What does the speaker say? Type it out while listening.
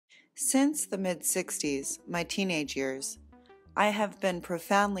Since the mid-60s, my teenage years, I have been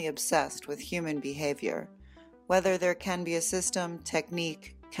profoundly obsessed with human behavior. Whether there can be a system,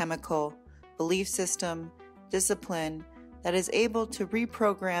 technique, chemical, belief system, discipline that is able to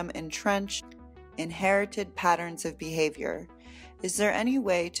reprogram entrenched, inherited patterns of behavior. Is there any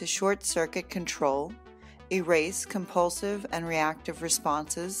way to short-circuit control, erase compulsive and reactive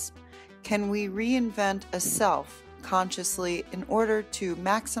responses? Can we reinvent a self consciously in order to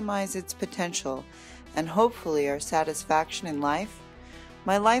maximize its potential and hopefully our satisfaction in life?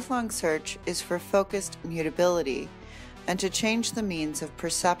 My lifelong search is for focused mutability and to change the means of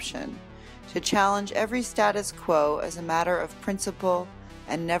perception, to challenge every status quo as a matter of principle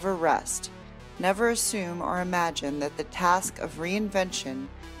and never rest, never assume or imagine that the task of reinvention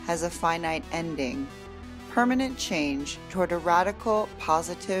has a finite ending. Permanent change toward a radical,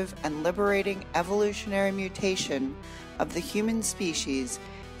 positive, and liberating evolutionary mutation of the human species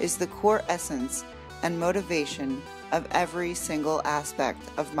is the core essence and motivation of every single aspect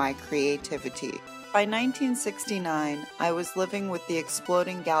of my creativity. By 1969, I was living with the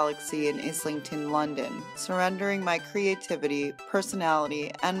exploding galaxy in Islington, London, surrendering my creativity, personality,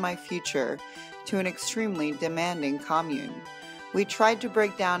 and my future to an extremely demanding commune. We tried to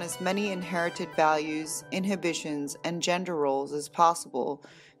break down as many inherited values, inhibitions, and gender roles as possible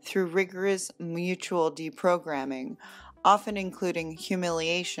through rigorous mutual deprogramming, often including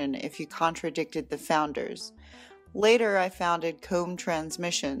humiliation if you contradicted the founders. Later, I founded Comb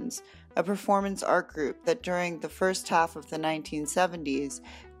Transmissions, a performance art group that during the first half of the 1970s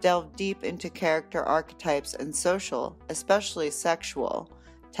delved deep into character archetypes and social, especially sexual,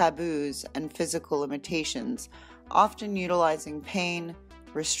 taboos, and physical limitations, often utilizing pain,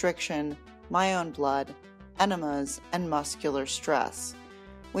 restriction, my own blood, enemas, and muscular stress.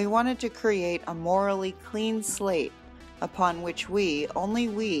 We wanted to create a morally clean slate upon which we, only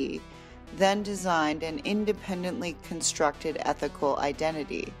we, then designed an independently constructed ethical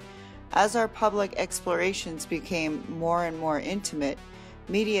identity. As our public explorations became more and more intimate,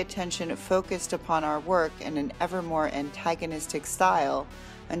 media attention focused upon our work in an ever more antagonistic style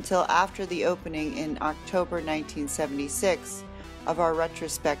until after the opening in October 1976 of our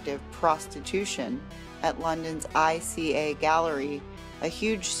retrospective Prostitution at London's ICA Gallery, a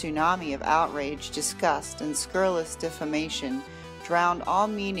huge tsunami of outrage, disgust, and scurrilous defamation drowned all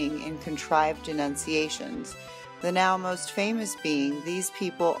meaning in contrived denunciations, the now most famous being, "These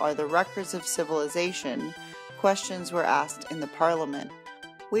people are the wreckers of civilization." Questions were asked in the Parliament.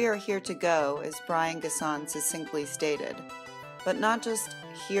 We are here to go, as Brian Gasson succinctly stated, but not just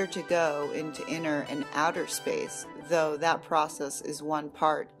here to go into inner and outer space, though that process is one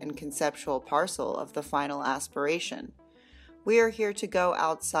part and conceptual parcel of the final aspiration. We are here to go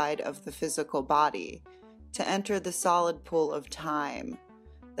outside of the physical body, to enter the solid pool of time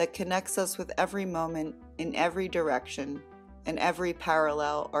that connects us with every moment in every direction and every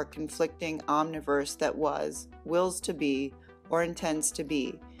parallel or conflicting omniverse that was, wills to be, or intends to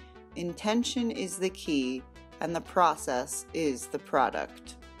be. Intention is the key, and the process is the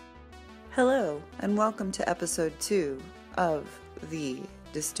product. Hello, and welcome to episode 2 of the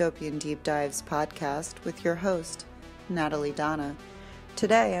Dystopian Deep Dives podcast with your host, Natalie Donna.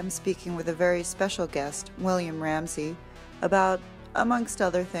 Today I'm speaking with a very special guest, William Ramsey, about, amongst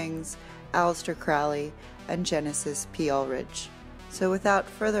other things, Aleister Crowley and Genesis P. Ulrich. So without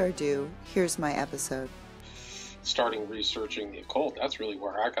further ado, here's my episode. Starting researching the occult, that's really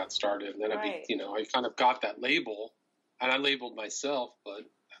where I got started. And then Right. I kind of got that label, and I labeled myself, but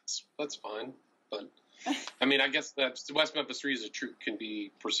that's fine. But I mean, I guess that West Memphis 3 can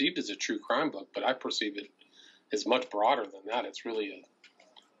be perceived as a true crime book, but I perceive it as much broader than that. It's really a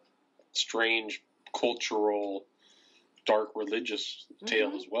strange cultural, dark religious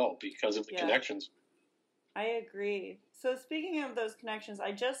tale as well because of the connections. I agree. So speaking of those connections,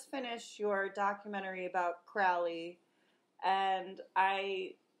 I just finished your documentary about Crowley, and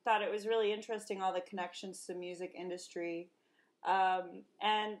I thought it was really interesting, all the connections to the music industry.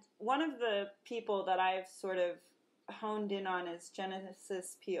 And one of the people that I've sort of honed in on is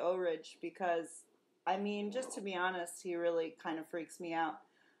Genesis P. Ulrich, because, I mean, just to be honest, he really kind of freaks me out.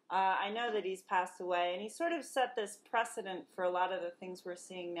 I know that he's passed away, and he sort of set this precedent for a lot of the things we're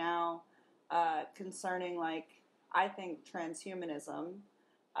seeing now concerning, like, I think, transhumanism.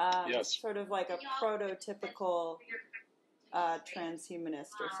 Yes. Sort of like a prototypical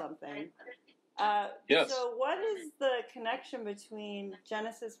transhumanist or something. Yes. So what is the connection between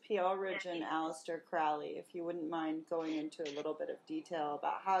Genesis P. Ulrich and Aleister Crowley, if you wouldn't mind going into a little bit of detail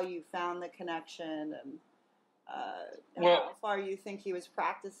about how you found the connection and how far you think he was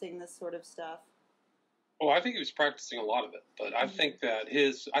practicing this sort of stuff? Oh, I think he was practicing a lot of it, but I think that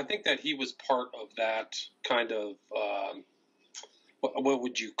he was part of that kind of what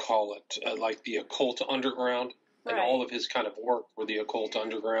would you call it? Like the occult underground, and all of his kind of work were the occult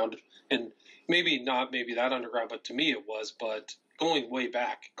underground, and maybe not that underground, but to me it was. But going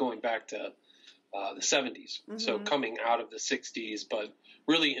back to the 70s, so coming out of the 60s, but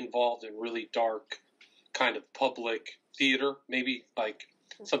really involved in really dark kind of public theater, maybe like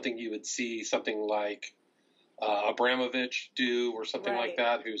something you would see something like Abramovich do or something like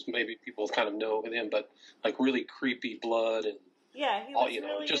that, who's maybe people kind of know him, but like really creepy blood and he was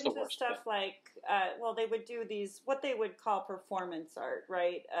really just into stuff like they would do these what they would call performance art,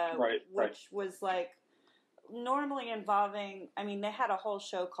 right? Which was like normally involving. I mean, they had a whole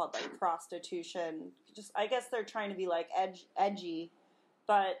show called like prostitution. Just I guess they're trying to be like edgy.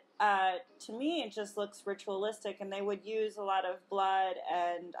 But to me, it just looks ritualistic, and they would use a lot of blood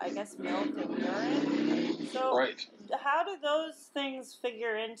and, I guess, milk and urine. So how do those things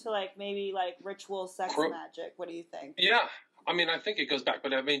figure into, like, maybe, like, ritual sex magic? What do you think? Yeah. I mean, I think it goes back.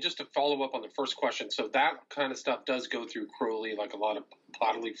 But, I mean, just to follow up on the first question, so that kind of stuff does go through Crowley, like a lot of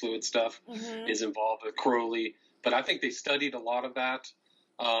bodily fluid stuff is involved with Crowley. But I think they studied a lot of that.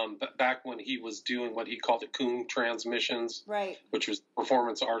 Back when he was doing what he called the Coombe Transmissions, which was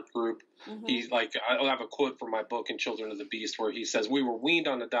performance art group. He's like, I have a quote from my book in Children of the Beast where he says, "We were weaned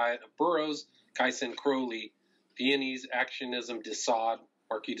on a diet of Burroughs, Kyson, Crowley, Viennese, Actionism, de Sade,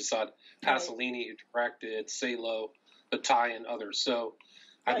 Marquis de Sade, Pasolini, who directed, Salo, Bataille, and others." So,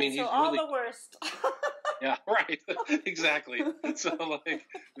 I mean, he's all really the worst. Yeah, right. Exactly. So, like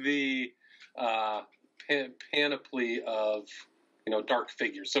the panoply of dark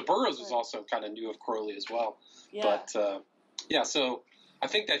figures. So Burroughs is also kind of knew of Crowley as well. Yeah. But, so I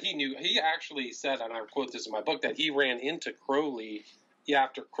think that he actually said, and I quote this in my book, that he ran into Crowley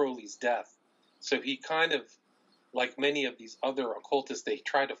after Crowley's death. So he kind of, like many of these other occultists, they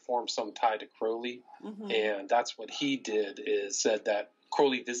tried to form some tie to Crowley. And that's what he did, is said that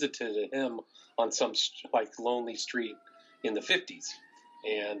Crowley visited him on some like lonely street in the 50s.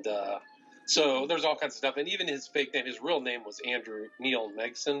 And, so there's all kinds of stuff, and even his fake name, his real name was Andrew Neil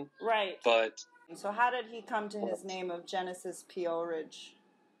Megson. Right. But so how did he come to his name of Genesis P-Orridge?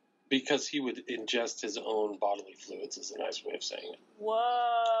 Because he would ingest his own bodily fluids, is a nice way of saying it.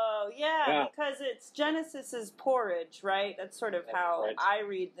 Whoa, yeah. Because it's Genesis's porridge, right? That's sort of how I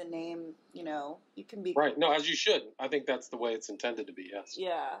read the name. You can be right. No, as you should. I think that's the way it's intended to be. Yes.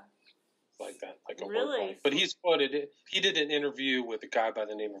 Yeah. Like that, like a really. But he's quoted. He did an interview with a guy by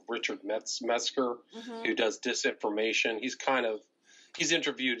the name of Richard Metzger, who does disinformation. He's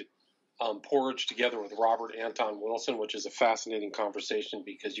interviewed Porridge together with Robert Anton Wilson, which is a fascinating conversation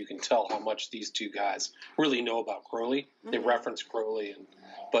because you can tell how much these two guys really know about Crowley. They reference Crowley,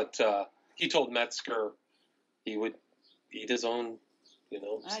 but he told Metzger he would eat his own,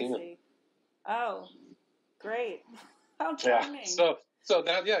 semen. Oh, great! How charming. Yeah. So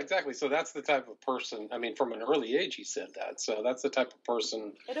that, exactly. So that's the type of person. I mean, from an early age, he said that. So that's the type of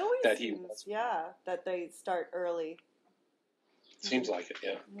person it always that seems, he was. Yeah, that they start early. Seems like it,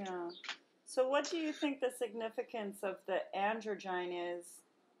 yeah. Yeah. So what do you think the significance of the androgyne is?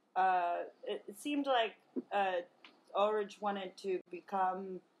 It seemed like Ulrich wanted to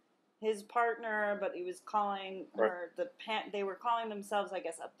become his partner, but he was calling her they were calling themselves, I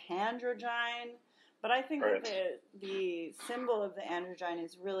guess, a pandrogyne. But I think that the symbol of the androgyne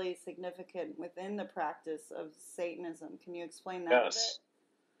is really significant within the practice of Satanism. Can you explain that a bit?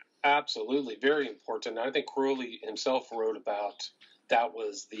 Absolutely. Very important. I think Crowley himself wrote about that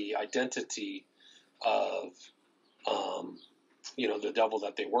was the identity of, the devil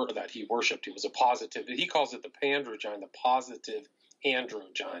that he worshipped. He was a positive. He calls it the pandrogyne, the positive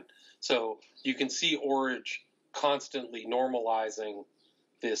androgyne. So you can see Ulrich constantly normalizing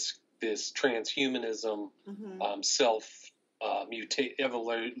this transhumanism,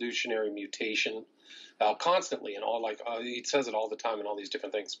 evolutionary mutation, constantly, and all he says it all the time in all these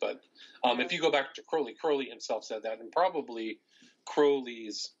different things. But if you go back to Crowley himself said that, and probably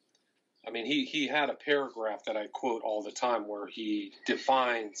Crowley's, I mean, he had a paragraph that I quote all the time where he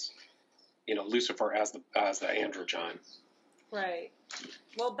defines, Lucifer as the androgyne. Right.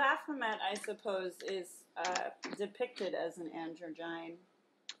 Well, Baphomet, I suppose, is depicted as an androgyne.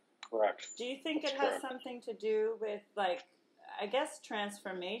 Correct. Do you think it has something to do with, like, I guess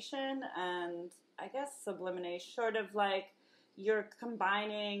transformation and, I guess, sublimation? Sort of like you're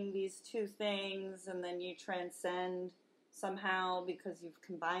combining these two things and then you transcend somehow because you've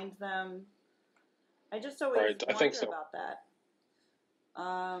combined them. I just always wonder about that.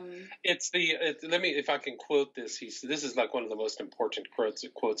 Let me, if I can quote this. This is like one of the most important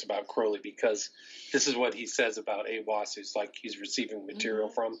quotes about Crowley, because this is what he says about AWAS. It's like he's receiving material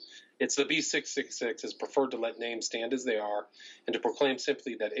from. It's the B666 is preferred to let names stand as they are, and to proclaim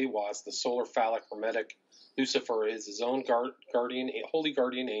simply that AWAS, the solar phallic hermetic Lucifer, is his own holy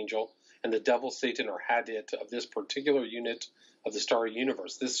guardian angel, and the devil Satan or Hadit of this particular unit of the starry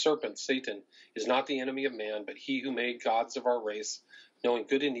universe. This serpent Satan is not the enemy of man, but he who made gods of our race, knowing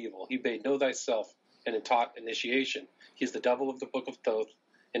good and evil. He bade know thyself, and taught initiation. He is the devil of the book of Thoth,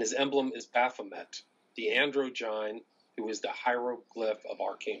 and his emblem is Baphomet, the androgyne, who is the hieroglyph of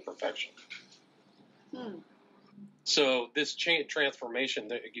arcane perfection. So this transformation,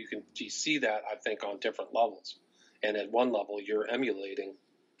 you see that, I think, on different levels. And at one level, you're emulating,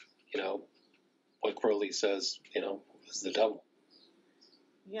 what Crowley says, is the devil.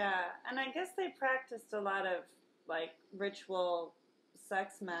 Yeah, and I guess they practiced a lot of, ritual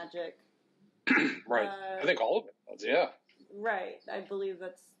sex magic. Right. I think all of it does, yeah. Right. I believe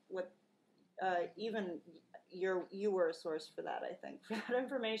that's what, even you were a source for that, I think, for that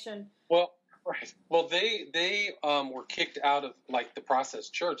information. Well, right. Well, they were kicked out of, the Process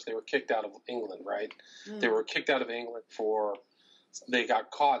Church. They were kicked out of England, right? They were kicked out of England they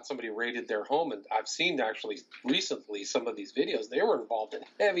got caught. Somebody raided their home, and I've seen actually recently some of these videos. They were involved in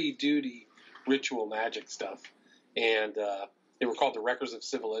heavy-duty ritual magic stuff, and they were called the Wreckers of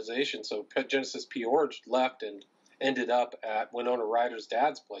Civilization. So Genesis P. Orridge left and ended up at Winona Ryder's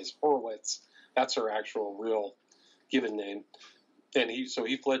dad's place, Horowitz. That's her actual real given name. And he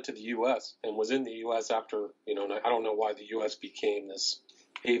fled to the U.S. and was in the U.S. after, I don't know why the U.S. became this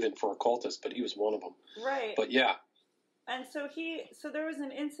haven for occultists, but he was one of them. Right. But yeah. And so there was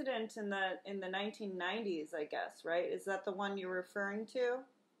an incident in the 1990s, I guess, right? Is that the one you're referring to?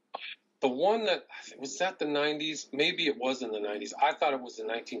 The one was that the 90s? Maybe it was in the 90s. I thought it was in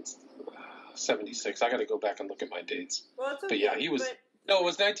 1976. I got to go back and look at my dates. Well, it's okay. But yeah, he was. No, it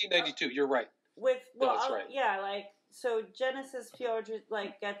was 1992. You're right. That's right. Yeah, so Genesis Fjord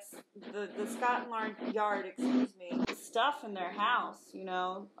gets the Scotland Yard, stuff in their house,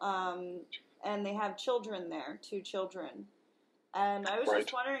 and they have children there, 2 children. And I was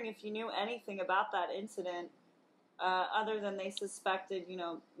just wondering if you knew anything about that incident, other than they suspected,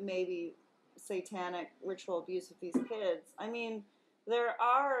 maybe satanic ritual abuse of these kids. I mean, there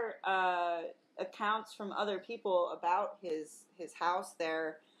are accounts from other people about his house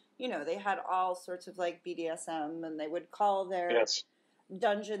there. They had all sorts of BDSM, and they would call their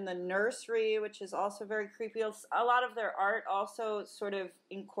dungeon the nursery, which is also very creepy. A lot of their art also sort of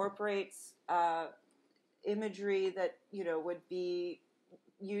incorporates imagery that would be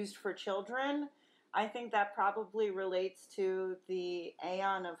used for children. I think that probably relates to the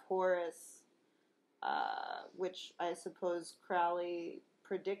Aeon of Horus, which I suppose Crowley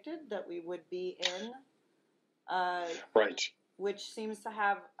predicted that we would be in. Right. Which seems to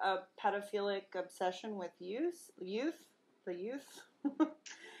have a pedophilic obsession with youth.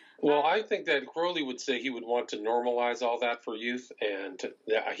 Well, I think that Crowley would say he would want to normalize all that for youth, and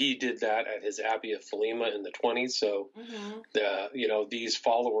he did that at his Abbey of Thelema in the 20s. So, these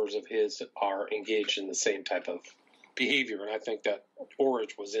followers of his are engaged in the same type of behavior, and I think that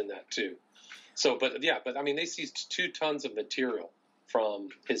Orridge was in that too. So, but I mean, they seized 2 tons of material from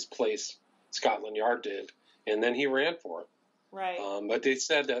his place, Scotland Yard did, and then he ran for it. Right. But they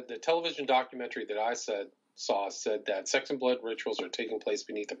said that the television documentary that I saw said that sex and blood rituals are taking place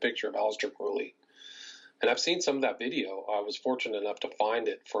beneath a picture of Aleister Crowley. And I've seen some of that video. I was fortunate enough to find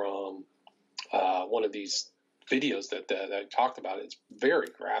it from one of these videos that talked about it. It's very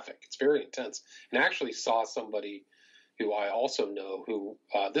graphic. It's very intense. And I actually saw somebody who I also know who,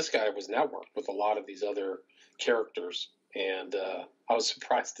 this guy was networked with a lot of these other characters. And I was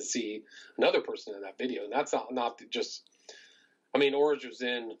surprised to see another person in that video. And that's not just... I mean, Orridge was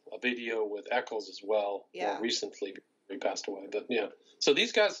in a video with Eccles as well. Yeah. Recently, he passed away. But yeah, so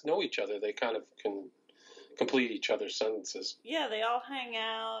these guys know each other. They kind of can complete each other's sentences. Yeah, they all hang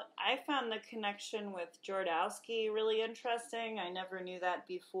out. I found the connection with Jordowski really interesting. I never knew that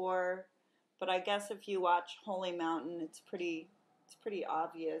before, but I guess if you watch Holy Mountain, it's pretty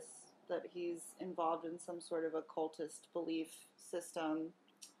obvious that he's involved in some sort of occultist belief system.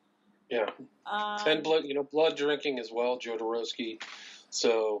 Yeah, and blood drinking as well, Jodorowsky.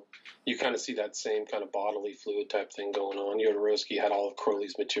 So you kind of see that same kind of bodily fluid type thing going on. Jodorowsky had all of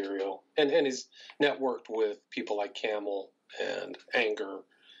Crowley's material, and he's networked with people like Camel and Anger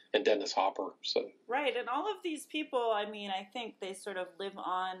and Dennis Hopper. So right, and all of these people, I mean, I think they sort of live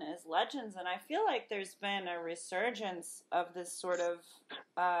on as legends, and I feel like there's been a resurgence of this sort of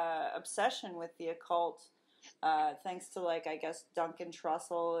obsession with the occult. thanks to, like, I guess Duncan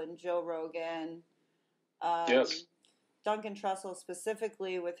Trussell and Joe Rogan. Yes. Duncan Trussell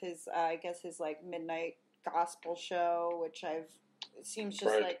specifically with his, I guess his like midnight gospel show, which it seems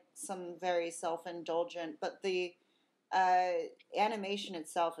just like some very self-indulgent, but the animation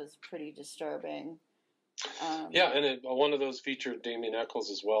itself is pretty disturbing. Yeah, and one of those featured Damien Eccles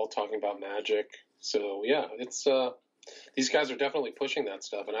as well, talking about magic. So yeah, it's these guys are definitely pushing that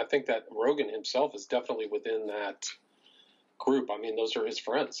stuff, and I think that Rogan himself is definitely within that group. I mean, those are his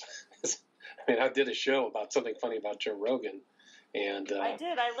friends. I mean, I did a show about something funny about Joe Rogan, and I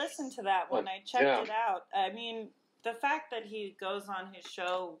did. I listened to that one. I checked it out. I mean, the fact that he goes on his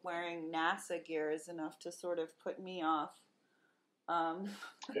show wearing NASA gear is enough to sort of put me off.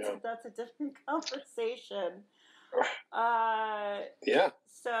 That's a different conversation.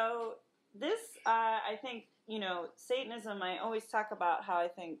 So this, I think, Satanism, I always talk about how I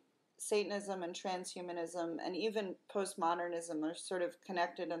think Satanism and transhumanism and even postmodernism are sort of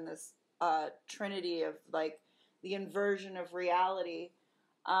connected in this trinity of, like, the inversion of reality.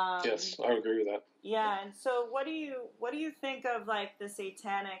 Yes, I agree with that. Yeah, and so what do you think of, like, the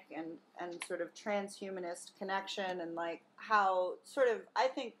satanic and sort of transhumanist connection, and, like, how sort of, I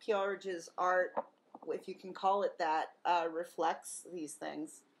think Pjorge's art, if you can call it that, reflects these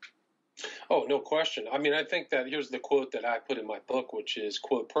things? Oh, no question. I mean, I think that here's the quote that I put in my book, which is,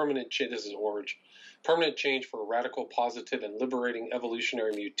 quote, permanent change, this is Orage, permanent change for a radical, positive, and liberating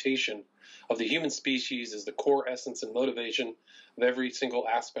evolutionary mutation of the human species is the core essence and motivation of every single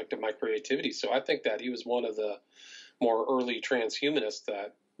aspect of my creativity. So I think that he was one of the more early transhumanists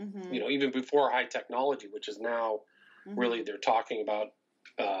that, even before high technology, which is now really they're talking about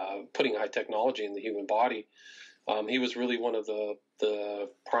putting high technology in the human body. He was really one of the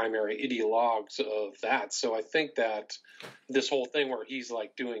primary ideologues of that. So I think that this whole thing where he's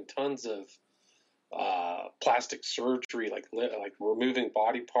like doing tons of plastic surgery, like removing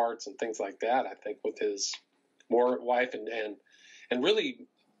body parts and things like that, I think with his wife and really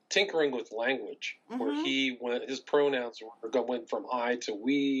tinkering with language, where his pronouns went from I to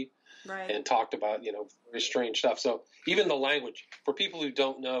we, and talked about very strange stuff. So even the language, for people who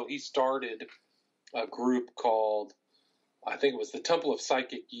don't know, he started a group called, I think it was the Temple of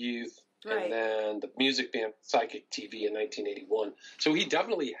Psychic Youth, and then the music band Psychic TV in 1981. So he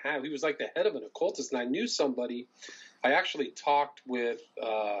definitely he was like the head of an occultist, and I knew somebody. I actually talked with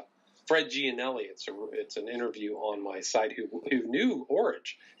Fred Gianelli. It's an interview on my site who knew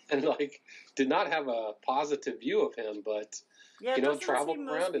Orage and like did not have a positive view of him, but traveled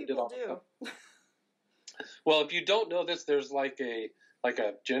around and did all that. Well, if you don't know this, there's like a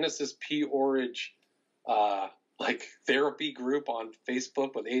Genesis P. Orage like therapy group on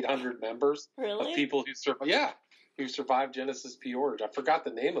Facebook with 800 members of people who survived Genesis P. Orage. I forgot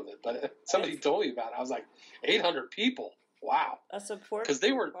the name of it, but somebody told me about it. I was like, 800 people. Wow. A support. Because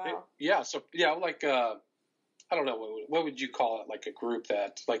they were, like I don't know, what would you call it? Like a group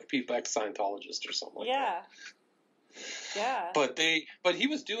that, like people, ex-Scientologists or something like that. Yeah. But he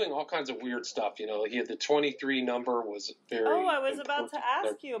was doing all kinds of weird stuff. He had the 23 number was very. Oh, I was about to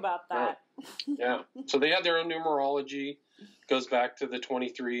ask you about that. Yeah. So they had their own numerology. Goes back to the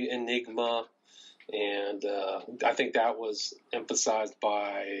 23 Enigma, and I think that was emphasized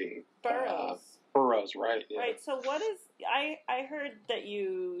by Burroughs, right? Yeah. Right. So what is? I heard that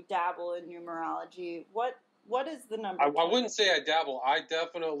you dabble in numerology. What is the number? I wouldn't say I dabble. I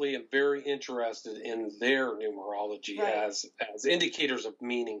definitely am very interested in their numerology as indicators of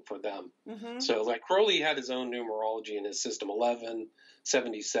meaning for them. So like Crowley had his own numerology in his system. 11,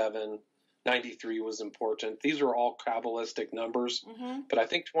 77, 93 was important. These are all Kabbalistic numbers. But I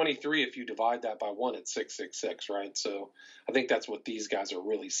think 23, if you divide that by 1, it's 666, right? So I think that's what these guys are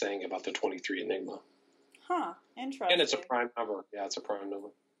really saying about the 23 Enigma. Huh. Interesting. And it's a prime number. Yeah, it's a prime number.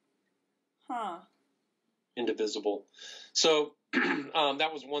 Huh. Indivisible. So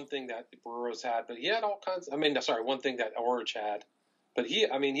that was one thing that Burroughs had, but he had all kinds. One thing that Orage had, but he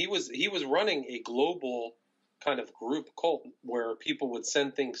was running a global kind of group cult where people would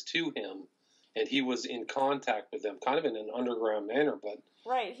send things to him, and he was in contact with them, kind of in an underground manner. But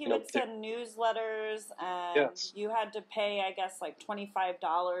he would send newsletters, and you had to pay, I guess, like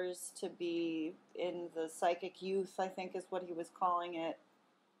 $25 to be in the Psychic Youth, I think is what he was calling it.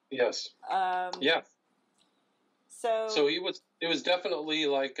 Yes. So it was definitely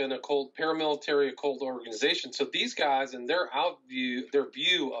like an paramilitary occult organization. So these guys and their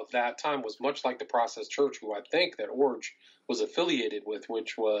view of that time was much like the Process Church, who I think that Orage was affiliated with,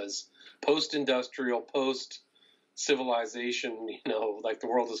 which was post-industrial, post-civilization, like the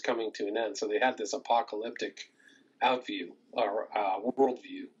world is coming to an end. So they had this apocalyptic worldview.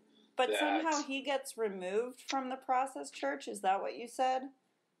 But somehow he gets removed from the Process Church? Is that what you said?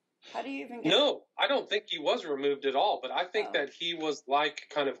 How do you even get... No, I don't think he was removed at all, but I think that he was like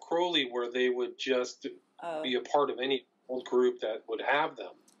kind of Crowley, where they would just be a part of any old group that would have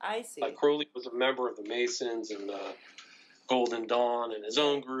them. I see. Like Crowley was a member of the Masons and the Golden Dawn and his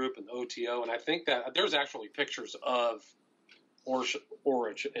own group and the OTO, and I think that there's actually pictures of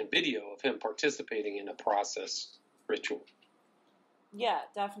Orridge and video of him participating in a process ritual. Yeah,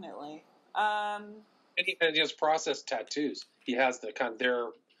 definitely. And he has process tattoos. He has the kind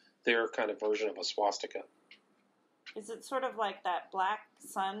of their kind of version of a swastika. Is it sort of like that black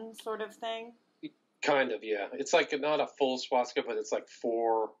sun sort of thing? Kind of, yeah. It's like not a full swastika, but it's like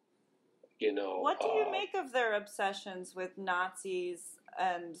 4, you know. What do you make of their obsessions with Nazis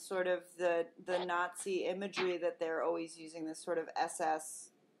and sort of the Nazi imagery that they're always using, this sort of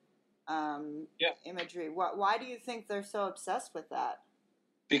SS imagery? Why do you think they're so obsessed with that?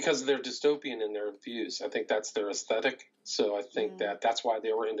 Because they're dystopian in their views. I think that's their aesthetic. So I think that's why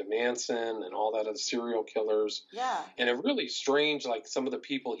they were into Manson and all that other serial killers. Yeah. And a really strange, like some of the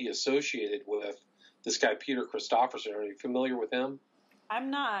people he associated with, this guy Peter Christopherson. Are you familiar with him?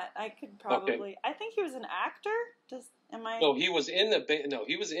 I'm not. I could probably. Okay. I think he was an actor. No, he was in the band. No,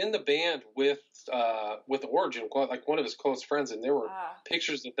 he was in the band with Origin, like one of his close friends, and there were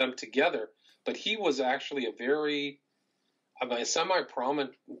pictures of them together. But he was actually a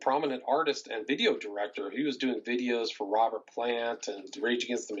semi-prominent artist and video director. He was doing videos for Robert Plant and Rage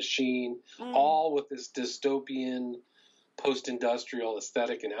Against the Machine, all with this dystopian, post-industrial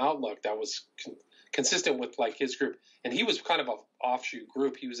aesthetic and outlook that was consistent with like his group. And he was kind of an offshoot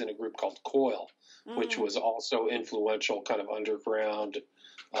group. He was in a group called Coil, which was also influential, kind of underground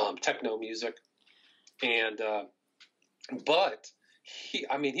techno music. And but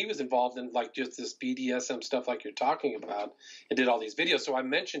he was involved in like just this BDSM stuff like you're talking about, and did all these videos. So I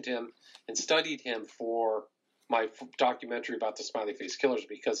mentioned him and studied him for my documentary about the Smiley Face Killers,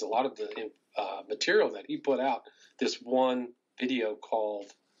 because a lot of the material that he put out, this one video called,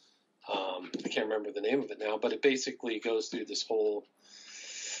 I can't remember the name of it now, but it basically goes through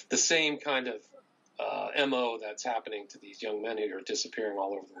the same kind of MO that's happening to these young men who are disappearing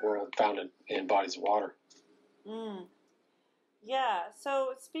all over the world, found in bodies of water. Yeah,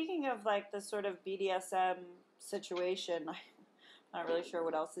 so speaking of like the sort of BDSM situation, I'm not really sure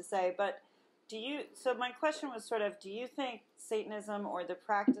what else to say, but so my question was sort of, do you think Satanism or the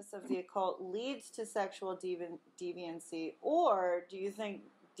practice of the occult leads to sexual deviancy, or do you think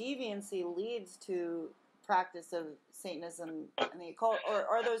deviancy leads to practice of Satanism and the occult, or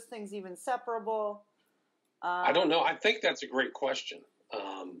are those things even separable? I don't know. I think that's a great question.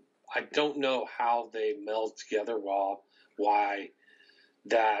 I don't know how they meld together, why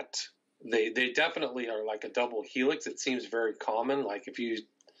that they definitely are like a double helix. It seems very common. Like if you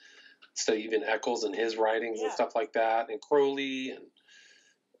study even Eccles and his writings and stuff like that, and Crowley and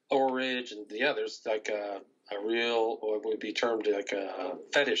Orridge, and there's like a real, what would be termed like a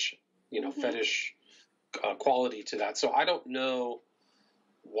fetish, fetish quality to that. So I don't know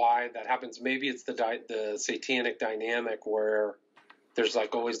why that happens. Maybe it's the satanic dynamic where there's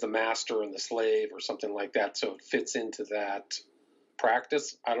like always the master and the slave or something like that. So it fits into that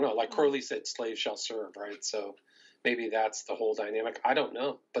practice. I don't know. Like Crowley said, slave shall serve, right? So maybe that's the whole dynamic. I don't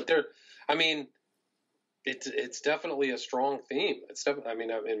know. But it's definitely a strong theme. It's definitely,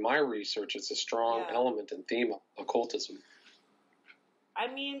 in my research, it's a strong element and theme of occultism.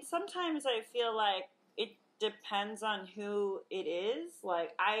 Sometimes I feel like it depends on who it is.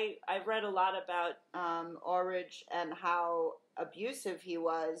 Like I've read a lot about Orridge and how abusive he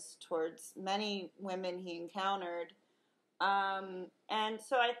was towards many women he encountered. And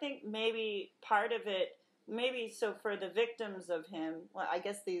so I think maybe part of it, so for the victims of him, well, I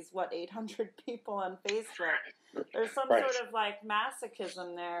guess these 800 people on Facebook, there's some sort of like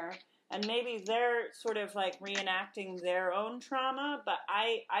masochism there, and maybe they're sort of like reenacting their own trauma. But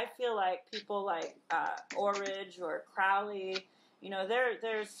I feel like people like Orridge or Crowley, they're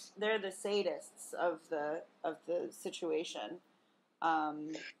the sadists of the situation.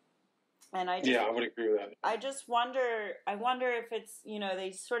 And I would agree with that. I wonder if it's,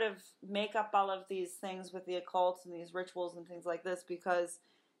 they sort of make up all of these things with the occult and these rituals and things like this because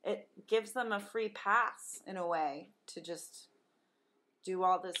it gives them a free pass in a way to just do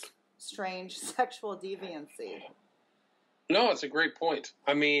all this strange sexual deviancy. No, it's a great point.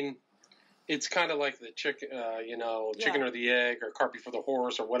 It's kind of like the chicken, chicken or the egg, or cart before the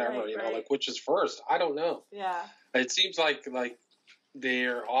horse, or whatever, like which is first. I don't know. Yeah. It seems like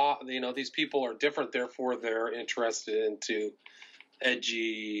they're all, these people are different, therefore they're interested into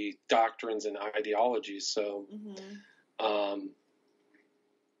edgy doctrines and ideologies. So,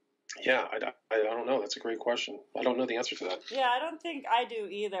 Yeah, I don't know. That's a great question. I don't know the answer to that. Yeah, I don't think I do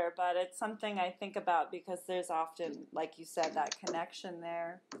either, but it's something I think about because there's often, like you said, that connection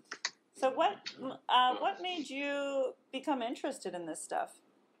there. So what made you become interested in this stuff?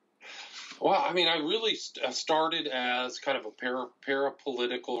 Well, I mean, I really started as kind of a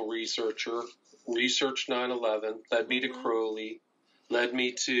parapolitical researcher, researched 9/11, led me to Crowley, led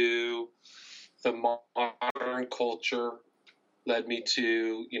me to the modern culture, led me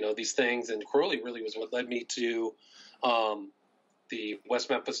to, these things. And Crowley really was what led me to the West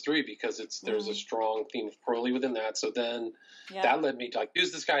Memphis 3 because there's a strong theme of Crowley within that. So then that led me to, like,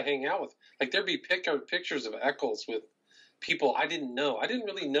 who's this guy hanging out with? Like, there'd be pictures of Eccles with people I didn't know. I didn't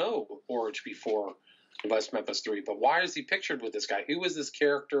really know Orridge before West Memphis 3, but why is he pictured with this guy? Who is this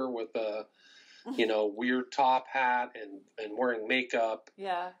character with a, weird top hat and wearing makeup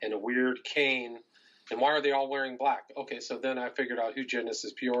and a weird cane? And why are they all wearing black? Okay, so then I figured out who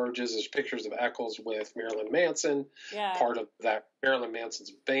Genesis P. Orridge is. There's pictures of Eccles with Marilyn Manson, part of that Marilyn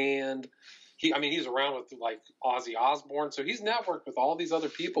Manson's band. He's around with, like, Ozzy Osbourne, so he's networked with all these other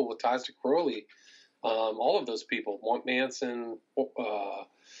people with ties to Crowley. All of those people, Manson,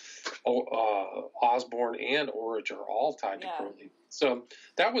 Osbourne, and Orridge are all tied to Crowley. So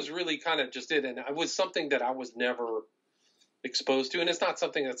that was really kind of just it. And it was something that I was never exposed to. And it's not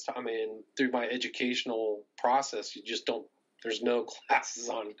something that's, through my educational process, you just don't, there's no classes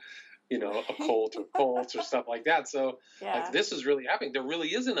on, occult or cults or stuff like that. So like, this is really happening. There really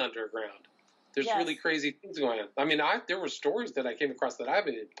is an underground. There's really crazy things going on. There were stories that I came across that I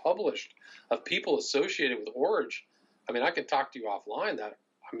haven't published of people associated with Orridge. I could talk to you offline that,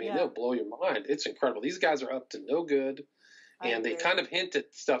 they'll blow your mind. It's incredible. These guys are up to no good, and they kind of hint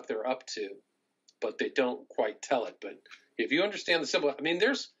at stuff they're up to, but they don't quite tell it. But if you understand the symbol,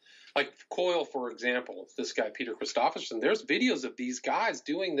 there's, like, Coil, for example, this guy, Peter Christopherson, there's videos of these guys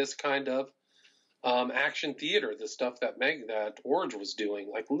doing this kind of action theater, the stuff that Orridge was doing,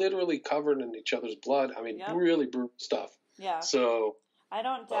 like literally covered in each other's blood. Really brutal stuff. Yeah. So I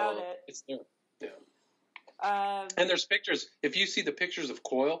don't doubt it. It's there. Yeah. And there's pictures. If you see the pictures of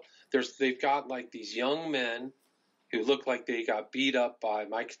Coil, they've got, like, these young men who look like they got beat up by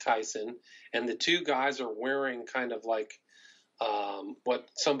Mike Tyson, and the two guys are wearing kind of like what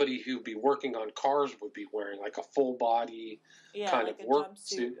somebody who'd be working on cars would be wearing, like a full body kind like of work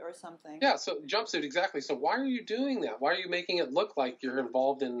suit or something. Yeah, so jumpsuit, exactly. So why are you doing that? Why are you making it look like you're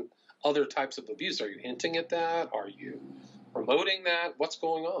involved in other types of abuse? Are you hinting at that? Are you promoting that? What's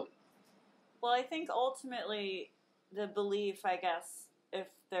going on? Well, I think ultimately the belief, I guess, if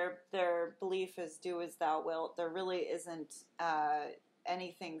their belief is do as thou wilt, there really isn't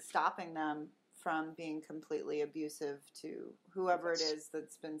anything stopping them from being completely abusive to whoever it is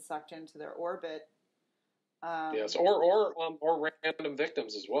that's been sucked into their orbit. Yes, or random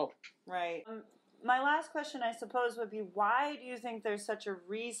victims as well. Right. My last question, I suppose, would be, why do you think there's such a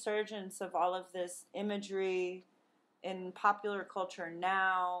resurgence of all of this imagery in popular culture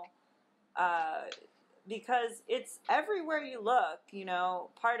now? Because it's everywhere you look,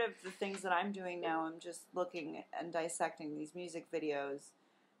 part of the things that I'm doing now, I'm just looking and dissecting these music videos.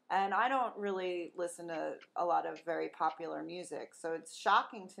 And I don't really listen to a lot of very popular music. So it's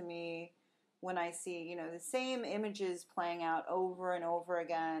shocking to me when I see, the same images playing out over and over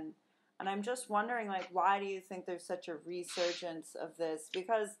again. And I'm just wondering, like, why do you think there's such a resurgence of this?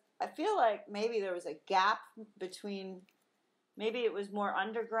 Because I feel like maybe there was a gap between, maybe it was more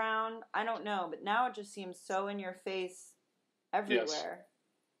underground. I don't know. But now it just seems so in your face everywhere. Yes.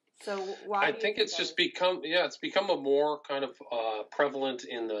 So why? I think it's just become a more kind of prevalent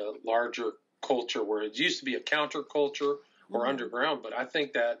in the larger culture, where it used to be a counterculture or underground. But I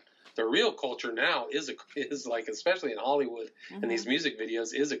think that the real culture now is like, especially in Hollywood and these music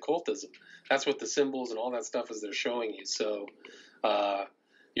videos, is occultism. That's what the symbols and all that stuff is they're showing you. So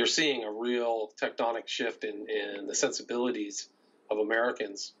you're seeing a real tectonic shift in the sensibilities of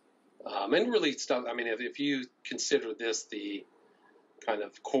Americans, and really stuff. If you consider this the kind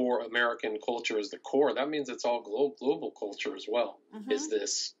of core American culture as the core, that means it's all global culture as well.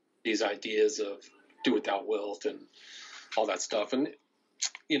 Is these ideas of do what thou wilt and all that stuff. And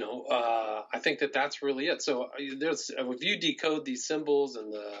I think that's really it. So if you decode these symbols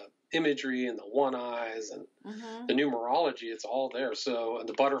and the imagery and the one eyes and the numerology, it's all there. So, and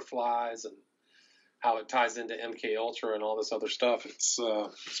the butterflies and how it ties into MK Ultra and all this other stuff, it's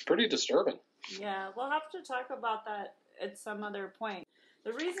pretty disturbing. Yeah, we'll have to talk about that at some other point.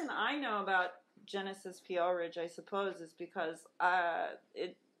 The reason I know about Genesis P. Orridge, I suppose, is because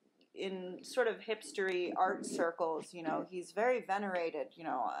in sort of hipstery art circles, he's very venerated,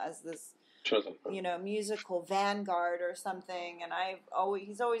 as this musical vanguard or something, and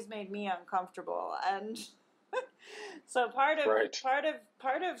he's always made me uncomfortable, and so part of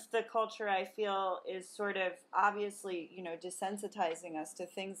the culture, I feel, is sort of obviously desensitizing us to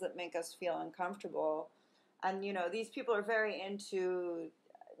things that make us feel uncomfortable, and these people are very into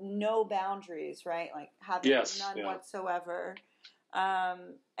no boundaries, right? Like having none whatsoever.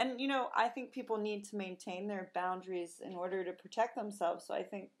 And I think people need to maintain their boundaries in order to protect themselves. So I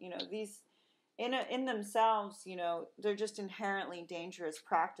think these in themselves, they're just inherently dangerous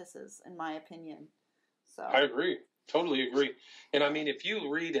practices, in my opinion. So I agree, totally agree. And I mean, have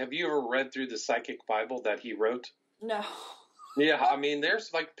you ever read through the Psychic Bible that he wrote? No. Yeah, I mean,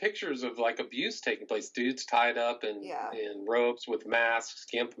 there's like pictures of like abuse taking place. Dudes tied up in ropes with masks,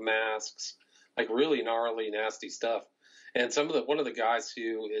 gimp masks, like really gnarly, nasty stuff. And one of the guys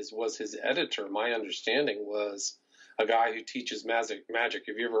who was his editor, my understanding, was a guy who teaches magic.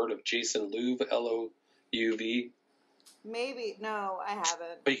 Have you ever heard of Jason Louv, L-O-U-V? Maybe. No, I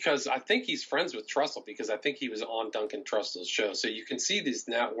haven't. Because I think he's friends with Trussell, because I think he was on Duncan Trussell's show. So you can see these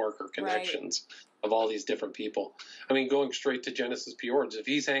networker connections of all these different people. I mean, going straight to Genesis P. Origins, if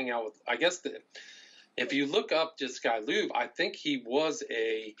he's hanging out with, I guess, if you look up this guy Louv, I think he was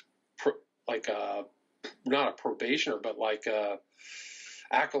not a probationer, but like a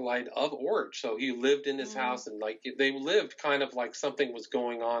acolyte of Orge. So he lived in his house, and like they lived kind of like something was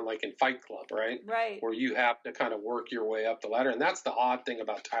going on, like in Fight Club, right? Right. Where you have to kind of work your way up the ladder. And that's the odd thing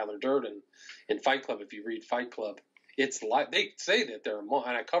about Tyler Durden in Fight Club. If you read Fight Club, it's like they say that they're a monk,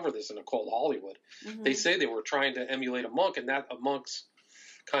 and I cover this in Occult Hollywood. Mm-hmm. They say they were trying to emulate a monk, and that a monk's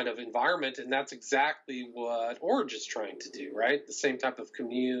kind of environment, and that's exactly what Orge is trying to do, right? The same type of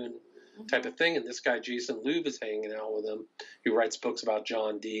commune type of thing. And this guy Jason Louv is hanging out with him, who writes books about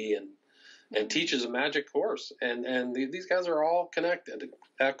John Dee and teaches a magic course. And these guys are all connected.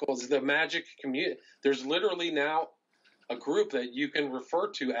 Echoes the magic community. There's literally now a group that you can refer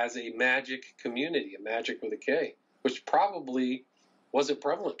to as a magic community, a magic with a K, which probably wasn't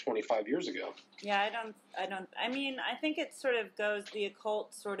prevalent 25 years ago. Yeah, I mean, I think it sort of goes, the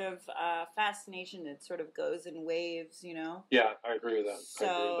occult sort of fascination, it sort of goes in waves, Yeah, I agree with that.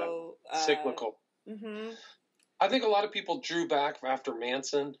 So, cyclical. Mm-hmm. I think a lot of people drew back after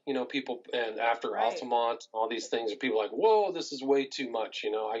Manson, people, and after Altamont, all these things, are people like, whoa, this is way too much,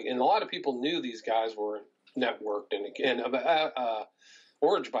 and a lot of people knew these guys were networked, and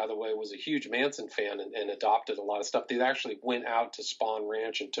Orge, by the way, was a huge Manson fan and adopted a lot of stuff. They actually went out to Spawn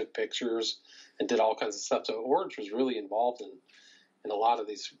Ranch and took pictures and did all kinds of stuff. So Orge was really involved in a lot of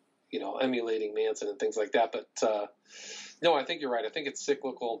these, emulating Manson and things like that. But no, I think you're right. I think it's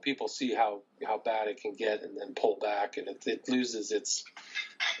cyclical. People see how bad it can get and then pull back, and it loses its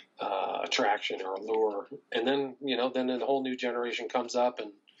attraction or allure. And then, then a whole new generation comes up,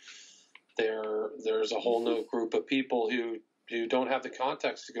 and there's a whole new group of people who don't have the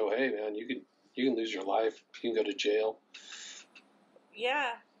context to go, hey man, you can lose your life, you can go to jail. Yeah,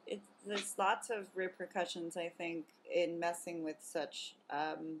 there's lots of repercussions, I think, in messing with such,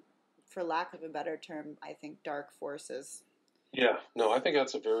 for lack of a better term, I think dark forces. Yeah, no, I think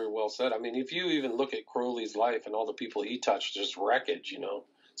that's a very well said. I mean, if you even look at Crowley's life and all the people he touched, just wreckage,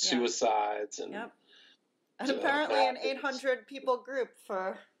 suicides and. Yep. And apparently an 800 people group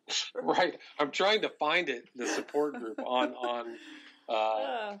for. Right, I'm trying to find it, the support group on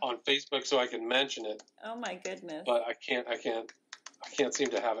Facebook, so I can mention it. Oh my goodness! But I can't seem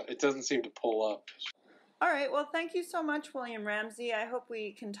to have it. It doesn't seem to pull up. All right. Well, thank you so much, William Ramsey. I hope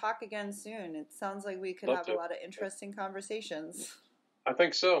we can talk again soon. It sounds like we could have a lot of interesting conversations. I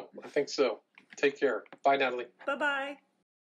think so. Take care. Bye, Natalie. Bye-bye.